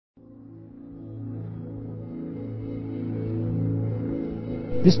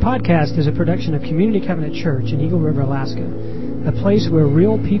This podcast is a production of Community Covenant Church in Eagle River, Alaska, a place where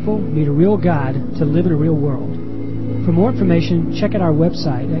real people meet a real God to live in a real world. For more information, check out our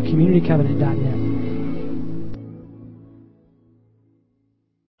website at communitycovenant.net.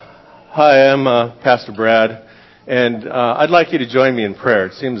 Hi, I'm Pastor Brad, and I'd like you to join me in prayer.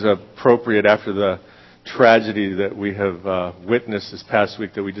 It seems appropriate after the tragedy that we have witnessed this past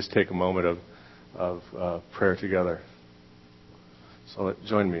week that we just take a moment of prayer together. So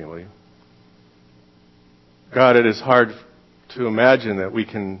join me, will you? God, it is hard to imagine that we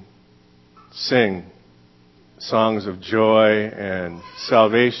can sing songs of joy and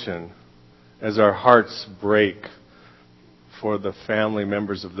salvation as our hearts break for the family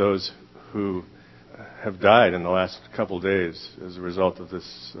members of those who have died in the last couple of days as a result of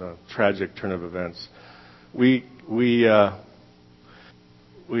this tragic turn of events. We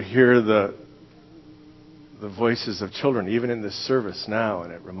hear the voices of children, even in this service now,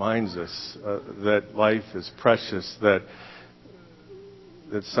 and it reminds us that life is precious, that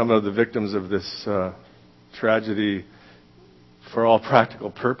some of the victims of this tragedy, for all practical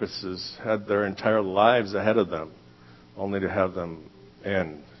purposes, had their entire lives ahead of them, only to have them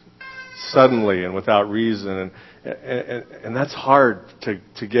end suddenly and without reason. And that's hard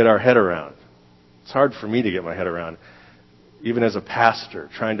to get our head around. It's hard for me to get my head around, even as a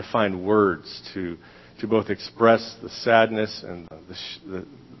pastor, trying to find words to both express the sadness and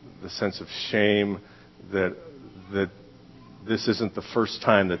the sense of shame that this isn't the first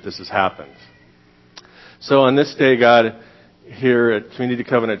time that this has happened. So on this day, God, here at Community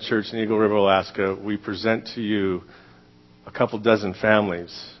Covenant Church in Eagle River, Alaska, we present to you a couple dozen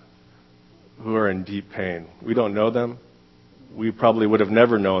families who are in deep pain. We don't know them. We probably would have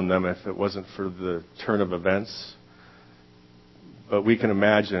never known them if it wasn't for the turn of events. But we can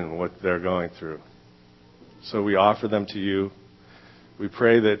imagine what they're going through. So we offer them to you. We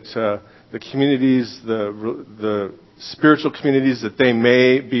pray that the communities, the spiritual communities that they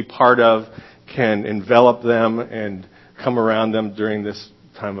may be part of can envelop them and come around them during this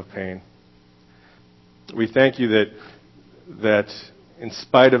time of pain. We thank you that in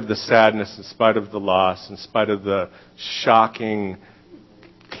spite of the sadness, in spite of the loss, in spite of the shocking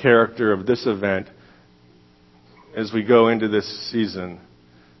character of this event, as we go into this season,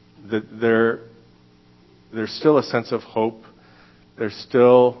 that there's still a sense of hope. There's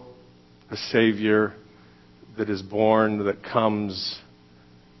still a Savior that is born, that comes.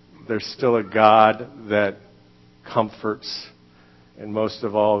 There's still a God that comforts. And most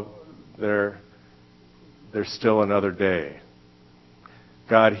of all, there's still another day.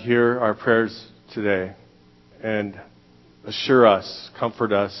 God, hear our prayers today and assure us,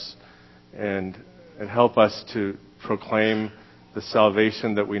 comfort us, and help us to proclaim the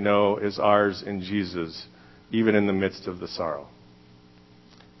salvation that we know is ours in Jesus, even in the midst of the sorrow.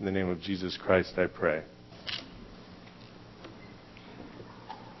 In the name of Jesus Christ, I pray.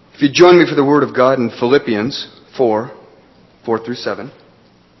 If you join me for the Word of God in Philippians 4 through 7.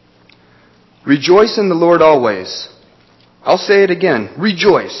 Rejoice in the Lord always. I'll say it again.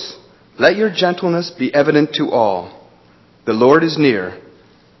 Rejoice. Let your gentleness be evident to all. The Lord is near.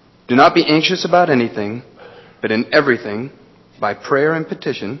 Do not be anxious about anything, but in everything, by prayer and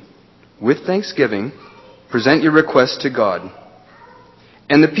petition, with thanksgiving, present your requests to God.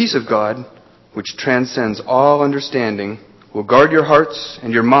 And the peace of God, which transcends all understanding, will guard your hearts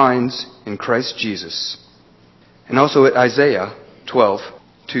and your minds in Christ Jesus. And also at Isaiah 12,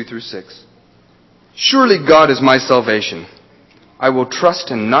 2 through 6. Surely God is my salvation. I will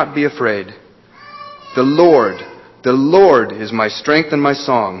trust and not be afraid. The Lord is my strength and my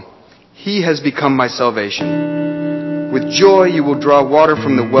song. He has become my salvation. With joy you will draw water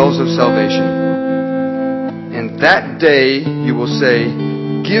from the wells of salvation. And that day you will say,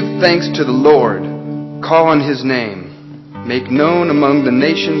 give thanks to the Lord. Call on His name. Make known among the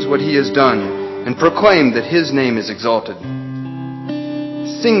nations what He has done, and proclaim that His name is exalted.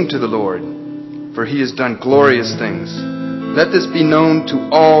 Sing to the Lord, for He has done glorious things. Let this be known to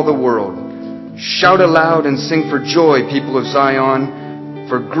all the world. Shout aloud and sing for joy, people of Zion,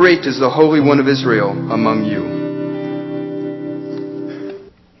 for great is the Holy One of Israel among you.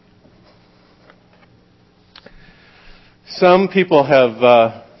 Some people have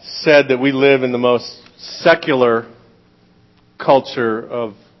said that we live in the most secular culture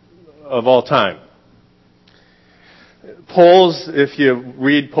of all time. Polls, if you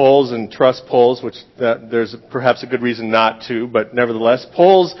read polls and trust polls, which there's perhaps a good reason not to, but nevertheless,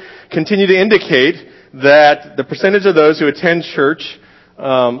 polls continue to indicate that the percentage of those who attend church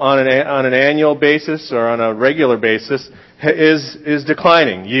on an annual basis or on a regular basis is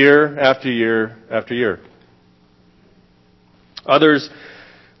declining year after year after year. Others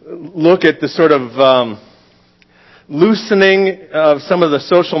look at the sort of loosening of some of the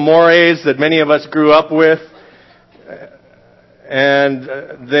social mores that many of us grew up with.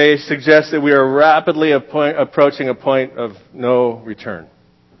 And they suggest that we are rapidly approaching a point of no return.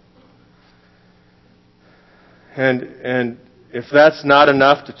 And if that's not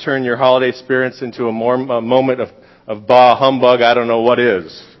enough to turn your holiday experience into a moment of bah humbug, I don't know what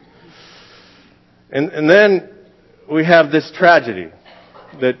is. And then we have this tragedy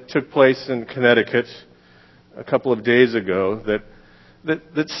that took place in Connecticut a couple of days ago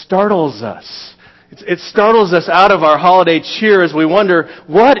that startles us. It startles us out of our holiday cheer as we wonder,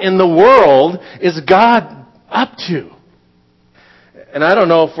 what in the world is God up to? And I don't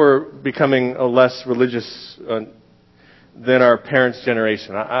know if we're becoming less religious than our parents'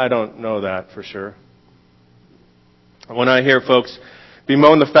 generation. I don't know that for sure. When I hear folks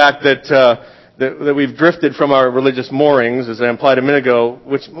bemoan the fact that we've drifted from our religious moorings, as I implied a minute ago,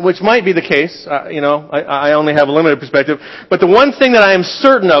 which might be the case. I only have a limited perspective. But the one thing that I am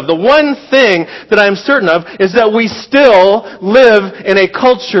certain of is that we still live in a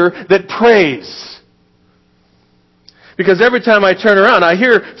culture that prays. Because every time I turn around, I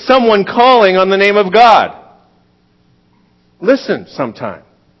hear someone calling on the name of God. Listen sometime.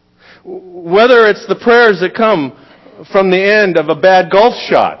 Whether it's the prayers that come from the end of a bad golf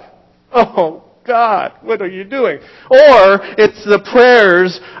shot. Oh, God, what are you doing? Or it's the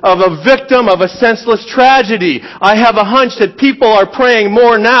prayers of a victim of a senseless tragedy. I have a hunch that people are praying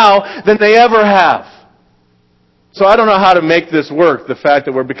more now than they ever have. So I don't know how to make this work, the fact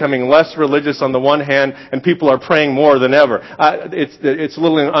that we're becoming less religious on the one hand and people are praying more than ever. It's a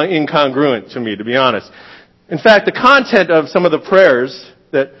little incongruent to me, to be honest. In fact, the content of some of the prayers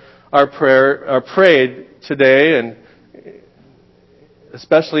that are prayed today, and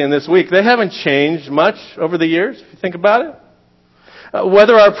especially in this week, they haven't changed much over the years, if you think about it.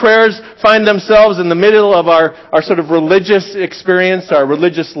 Whether our prayers find themselves in the middle of our sort of religious experience, our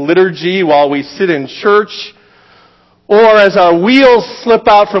religious liturgy while we sit in church, or as our wheels slip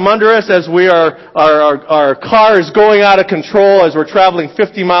out from under us as our car is going out of control as we're traveling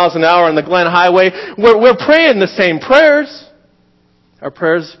 50 miles an hour on the Glen Highway, we're praying the same prayers. Our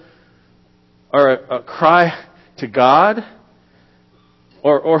prayers are a cry to God,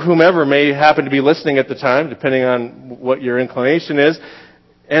 or whomever may happen to be listening at the time, depending on what your inclination is.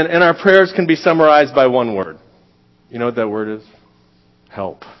 And our prayers can be summarized by one word. You know what that word is?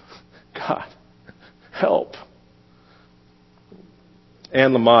 Help. God, help.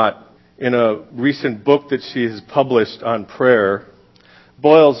 Anne Lamott, in a recent book that she has published on prayer,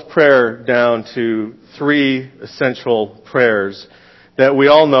 boils prayer down to 3 essential prayers that we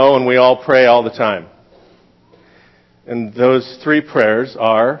all know and we all pray all the time. And those 3 prayers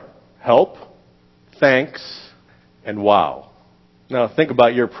are help, thanks, and wow. Now think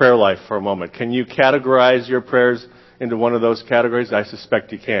about your prayer life for a moment. Can you categorize your prayers into one of those categories? I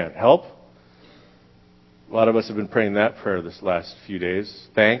suspect you can. Help? A lot of us have been praying that prayer this last few days.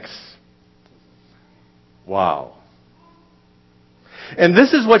 Thanks. Wow. And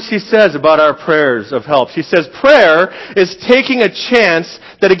this is what she says about our prayers of help. She says, prayer is taking a chance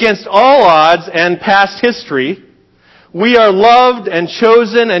that against all odds and past history, we are loved and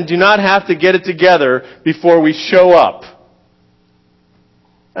chosen and do not have to get it together before we show up.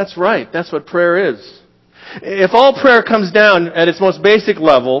 That's right. That's what prayer is. If all prayer comes down at its most basic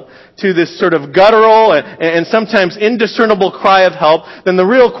level to this sort of guttural and sometimes indiscernible cry of help, then the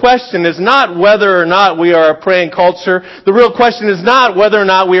real question is not whether or not we are a praying culture. The real question is not whether or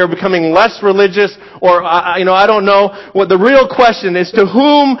not we are becoming less religious or, I don't know. What the real question is, to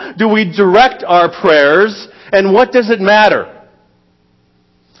whom do we direct our prayers and what does it matter?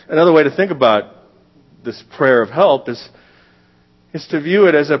 Another way to think about this prayer of help is to view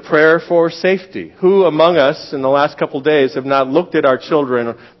it as a prayer for safety. Who among us in the last couple of days have not looked at our children,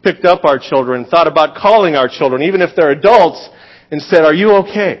 or picked up our children, thought about calling our children, even if they're adults, and said, "Are you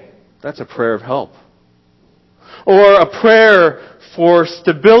okay?" That's a prayer of help. Or a prayer for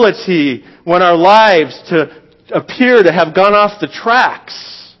stability when our lives appear to have gone off the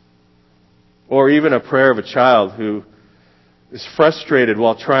tracks. Or even a prayer of a child who is frustrated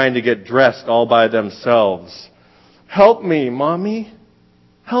while trying to get dressed all by themselves. Help me, Mommy.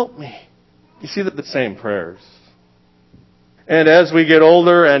 Help me. You see the same prayers. And as we get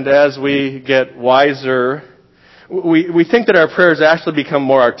older and as we get wiser, we think that our prayers actually become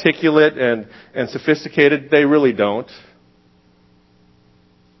more articulate and sophisticated. They really don't.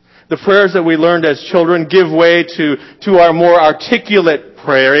 The prayers that we learned as children give way to our more articulate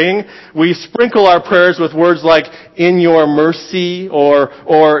praying. We sprinkle our prayers with words like, "in your mercy," or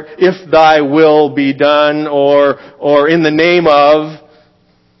 "if thy will be done," or "in the name of."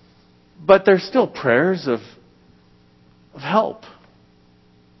 but they're still prayers of help.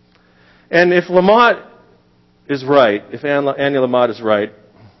 And if Lamott is right, if Annie Lamott is right,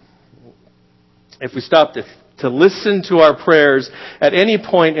 if we stop to listen to our prayers at any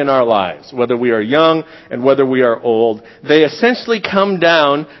point in our lives, whether we are young and whether we are old, they essentially come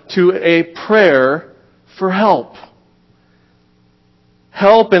down to a prayer for help.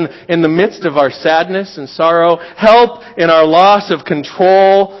 Help in the midst of our sadness and sorrow. Help in our loss of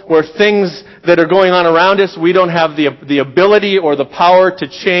control, where things that are going on around us, we don't have the ability or the power to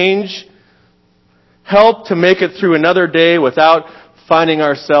change. Help to make it through another day without finding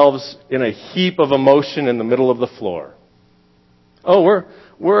ourselves in a heap of emotion in the middle of the floor. Oh,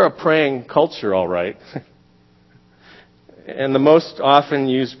 we're a praying culture, all right. And the most often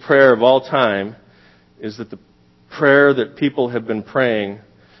used prayer of all time is that the prayer that people have been praying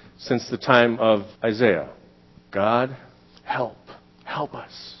since the time of Isaiah. God, help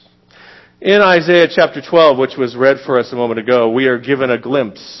us. In Isaiah chapter 12, which was read for us a moment ago, we are given a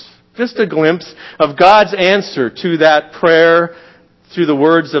glimpse, just a glimpse of God's answer to that prayer through the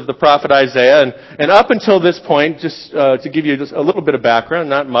words of the prophet Isaiah. And up until this point, just to give you just a little bit of background,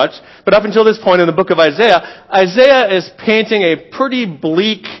 not much, but up until this point in the book of Isaiah, Isaiah is painting a pretty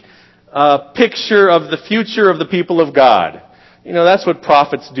bleak picture of the future of the people of God. You know, that's what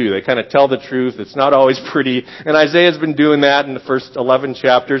prophets do. They kind of tell the truth. It's not always pretty. And Isaiah's been doing that in the first 11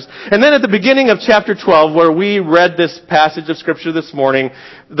 chapters. And then at the beginning of chapter 12, where we read this passage of Scripture this morning,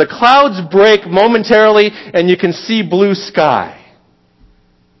 the clouds break momentarily and you can see blue sky.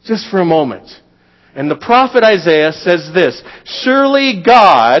 Just for a moment. And the prophet Isaiah says this, "Surely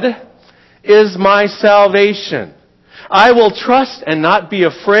God is my salvation. I will trust and not be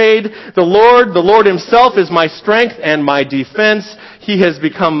afraid. The Lord himself is my strength and my defense. He has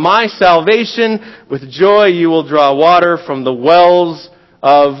become my salvation. With joy you will draw water from the wells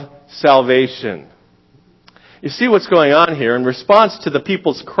of salvation." You see what's going on here. In response to the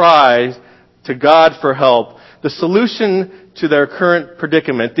people's cries to God for help, the solution to their current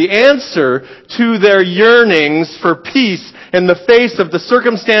predicament, the answer to their yearnings for peace in the face of the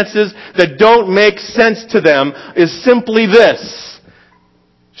circumstances that don't make sense to them, is simply this: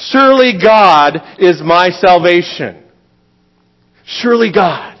 surely God is my salvation. Surely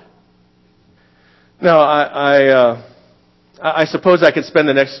God. Now, I suppose I could spend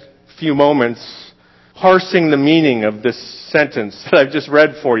the next few moments parsing the meaning of this sentence that I've just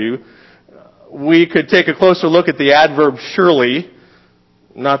read for you. We could take a closer look at the adverb surely,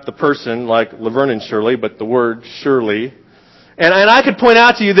 not the person like Laverne and Shirley, but the word surely. And I could point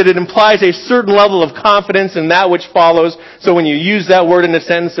out to you that it implies a certain level of confidence in that which follows. So when you use that word in a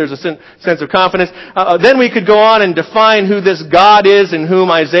sentence, there's a sense of confidence. Then we could go on and define who this God is in whom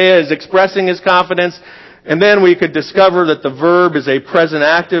Isaiah is expressing his confidence. And then we could discover that the verb is a present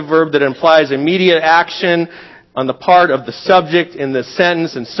active verb that implies immediate action on the part of the subject in the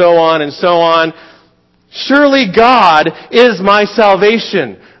sentence, and so on and so on. Surely God is my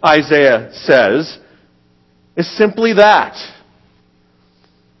salvation, Isaiah says, is simply that.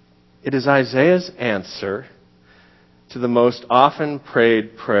 It is Isaiah's answer to the most often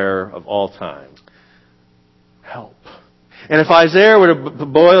prayed prayer of all time. Help. And if Isaiah were to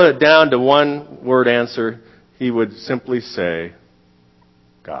boil it down to one word answer, he would simply say,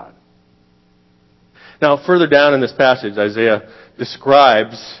 God. Now, further down in this passage, Isaiah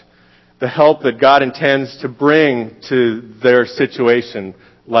describes the help that God intends to bring to their situation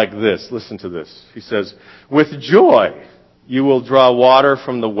like this. Listen to this. He says, "With joy you will draw water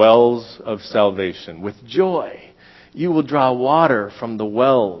from the wells of salvation." With joy you will draw water from the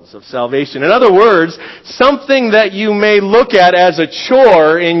wells of salvation. In other words, something that you may look at as a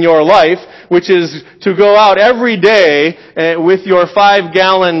chore in your life, which is to go out every day with your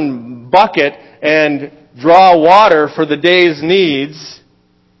 5-gallon bucket and draw water for the day's needs.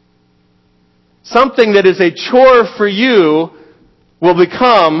 Something that is a chore for you will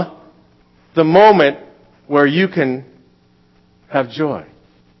become the moment where you can have joy.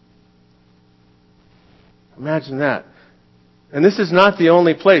 Imagine that. And this is not the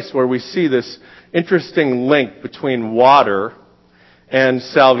only place where we see this interesting link between water and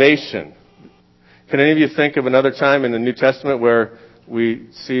salvation. Can any of you think of another time in the New Testament where we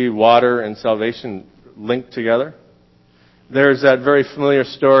see water and salvation linked together? There's that very familiar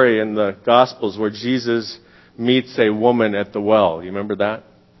story in the Gospels where Jesus meets a woman at the well. You remember that?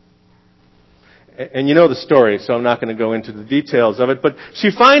 And you know the story, so I'm not going to go into the details of it. But she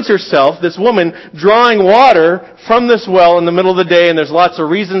finds herself, this woman, drawing water from this well in the middle of the day, and there's lots of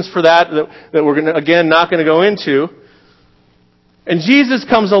reasons for that we're not going to go into. And Jesus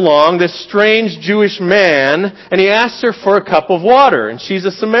comes along, this strange Jewish man, and he asks her for a cup of water, and she's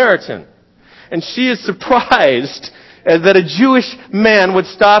a Samaritan. And she is surprised that a Jewish man would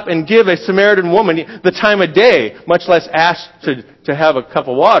stop and give a Samaritan woman the time of day, much less ask to have a cup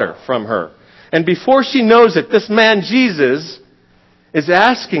of water from her. And before she knows it, this man, Jesus, is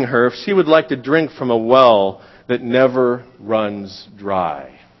asking her if she would like to drink from a well that never runs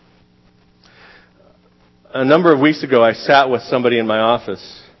dry. A number of weeks ago, I sat with somebody in my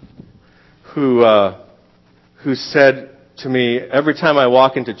office who said to me, every time I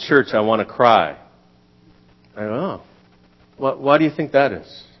walk into church, I want to cry. I go, oh, why do you think that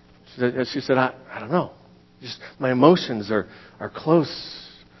is? She said, I don't know. Just my emotions are close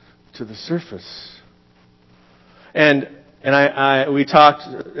to the surface. And we talked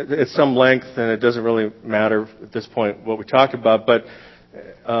at some length, and it doesn't really matter at this point what we talked about, but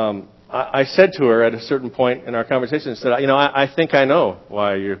I said to her at a certain point in our conversation, I said, I think I know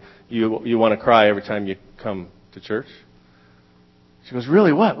why you want to cry every time you come to church. She goes,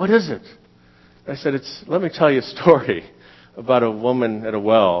 really, what? What is it? I said, let me tell you a story about a woman at a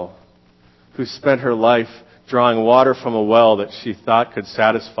well who spent her life drawing water from a well that she thought could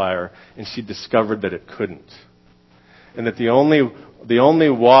satisfy her, and she discovered that it couldn't. And that the only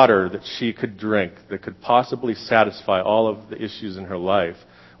water that she could drink that could possibly satisfy all of the issues in her life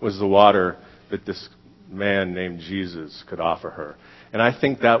was the water that this man named Jesus could offer her. And I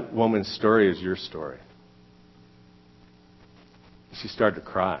think that woman's story is your story. She started to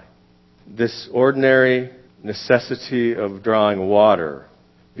cry. This ordinary necessity of drawing water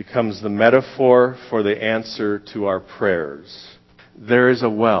becomes the metaphor for the answer to our prayers. There is a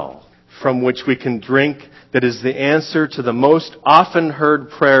well from which we can drink that is the answer to the most often heard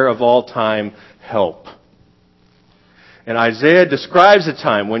prayer of all time, help. And Isaiah describes a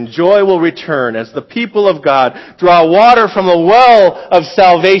time when joy will return as the people of God draw water from a well of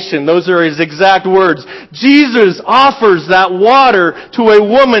salvation. Those are his exact words. Jesus offers that water to a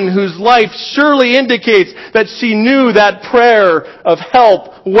woman whose life surely indicates that she knew that prayer of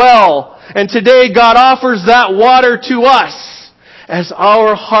help well. And today God offers that water to us as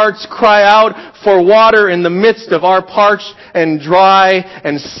our hearts cry out for water in the midst of our parched and dry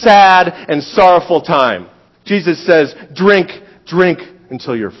and sad and sorrowful time. Jesus says, drink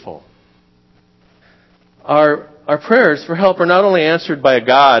until you're full. Our prayers for help are not only answered by a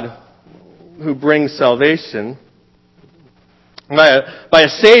God who brings salvation, by a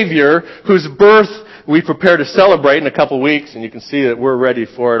Savior whose birth we prepare to celebrate in a couple of weeks, and you can see that we're ready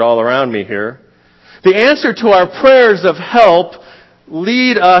for it all around me here. The answer to our prayers of help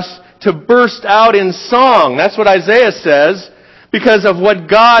lead us to burst out in song. That's what Isaiah says, because of what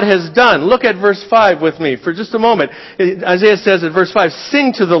God has done. Look at verse 5 with me for just a moment. Isaiah says in verse 5,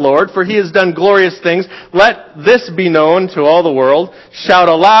 sing to the Lord, for he has done glorious things. Let this be known to all the world. Shout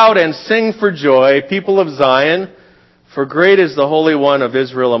aloud and sing for joy, people of Zion, for great is the Holy One of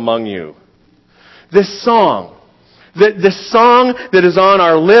Israel among you. This song that is on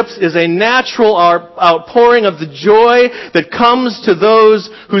our lips is a natural outpouring of the joy that comes to those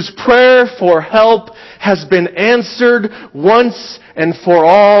whose prayer for help has been answered once and for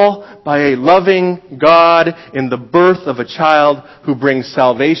all by a loving God in the birth of a child who brings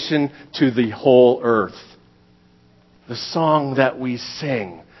salvation to the whole earth. The song that we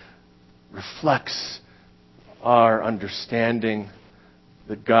sing reflects our understanding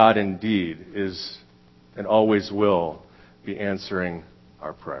that God indeed is and always will be answering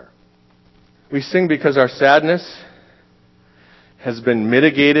our prayer. We sing because our sadness has been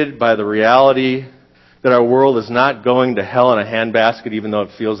mitigated by the reality that our world is not going to hell in a handbasket, even though it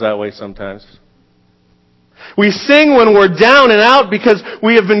feels that way sometimes. We sing when we're down and out because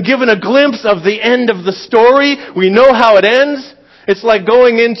we have been given a glimpse of the end of the story. We know how it ends. It's like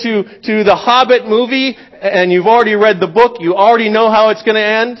going into the Hobbit movie and you've already read the book. You already know how it's going to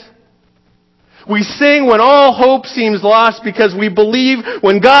end. We sing when all hope seems lost because we believe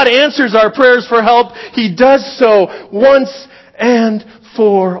when God answers our prayers for help, He does so once and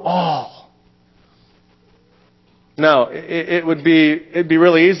for all. Now, it'd be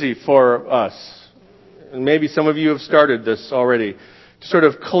really easy for us, and maybe some of you have started this already, to sort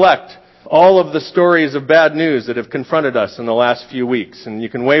of collect all of the stories of bad news that have confronted us in the last few weeks. And you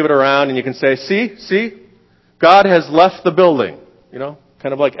can wave it around and you can say, see, God has left the building,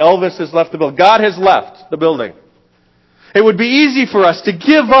 kind of like Elvis has left the building. God has left the building. It would be easy for us to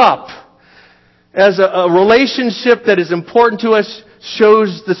give up as a relationship that is important to us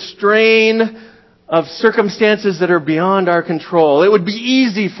shows the strain of circumstances that are beyond our control. It would be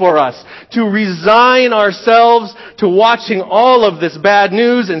easy for us to resign ourselves to watching all of this bad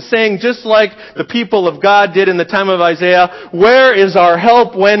news and saying, just like the people of God did in the time of Isaiah, where is our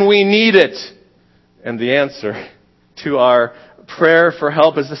help when we need it? And the answer to our prayer for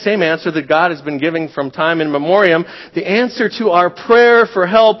help is the same answer that God has been giving from time immemorial. The answer to our prayer for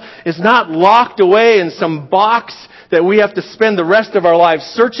help is not locked away in some box that we have to spend the rest of our lives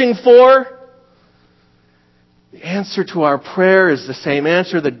searching for. The answer to our prayer is the same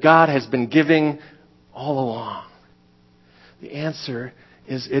answer that God has been giving all along. The answer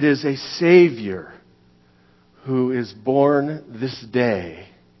is, it is a Savior who is born this day,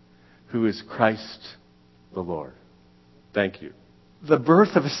 who is Christ the Lord. Thank you. The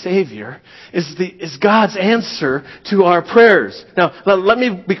birth of a Savior is God's answer to our prayers. Now, let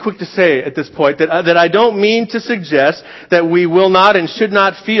me be quick to say at this point that I don't mean to suggest that we will not and should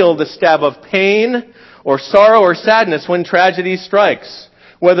not feel the stab of pain or sorrow or sadness when tragedy strikes,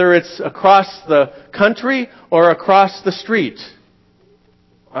 whether it's across the country or across the street.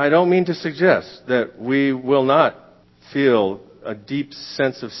 I don't mean to suggest that we will not feel a deep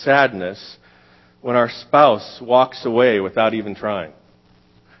sense of sadness when our spouse walks away without even trying.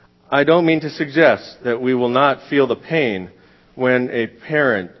 I don't mean to suggest that we will not feel the pain when a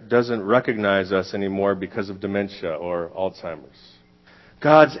parent doesn't recognize us anymore because of dementia or Alzheimer's.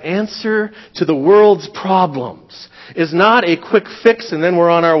 God's answer to the world's problems is not a quick fix and then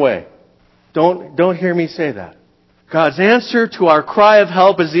we're on our way. Don't hear me say that. God's answer to our cry of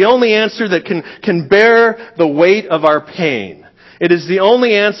help is the only answer that can bear the weight of our pain. It is the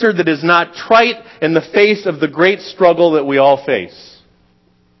only answer that is not trite in the face of the great struggle that we all face.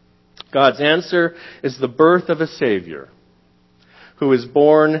 God's answer is the birth of a Savior who is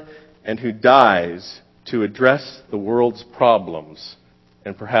born and who dies to address the world's problems,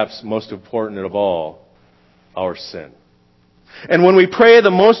 and perhaps most important of all, our sin. And when we pray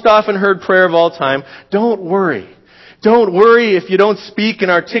the most often heard prayer of all time, don't worry. Don't worry if you don't speak in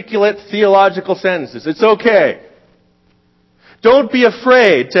articulate theological sentences. It's okay. Don't be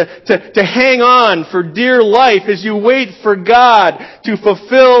afraid to hang on for dear life as you wait for God to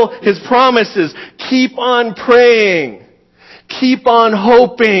fulfill His promises. Keep on praying. Keep on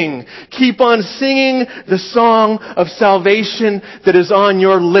hoping. Keep on singing the song of salvation that is on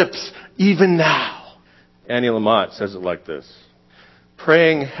your lips even now. Annie Lamott says it like this.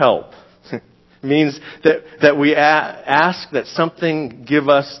 Praying help means that we ask that something give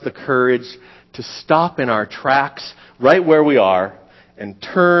us the courage to stop in our tracks right where we are and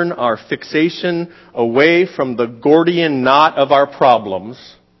turn our fixation away from the Gordian knot of our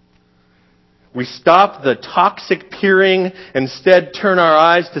problems. We stop the toxic peering, instead turn our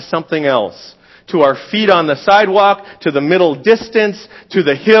eyes to something else. To our feet on the sidewalk, to the middle distance, to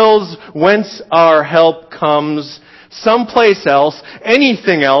the hills whence our help comes. Someplace else,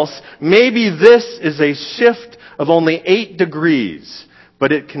 anything else. Maybe this is a shift of only 8 degrees,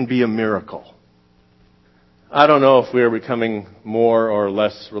 but it can be a miracle. I don't know if we are becoming more or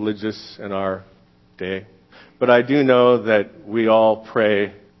less religious in our day, but I do know that we all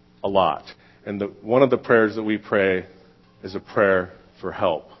pray a lot. And one of the prayers that we pray is a prayer for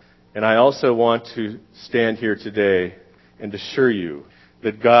help. And I also want to stand here today and assure you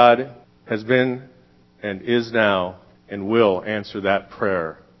that God has been and is now and will answer that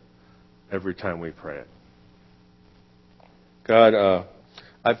prayer every time we pray it. God,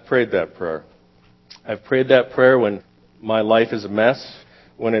 I've prayed that prayer. I've prayed that prayer when my life is a mess,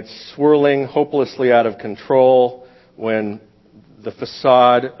 when it's swirling hopelessly out of control, when the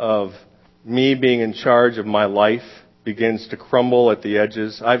facade of me being in charge of my life begins to crumble at the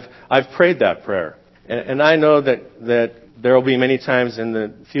edges. I've prayed that prayer. And I know that there will be many times in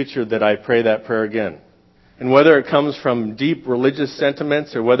the future that I pray that prayer again. And whether it comes from deep religious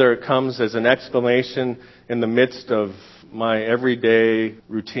sentiments or whether it comes as an exclamation in the midst of my everyday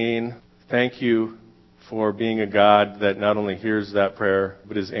routine, thank you for being a God that not only hears that prayer,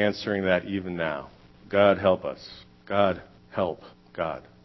 but is answering that even now. God help us. God help God.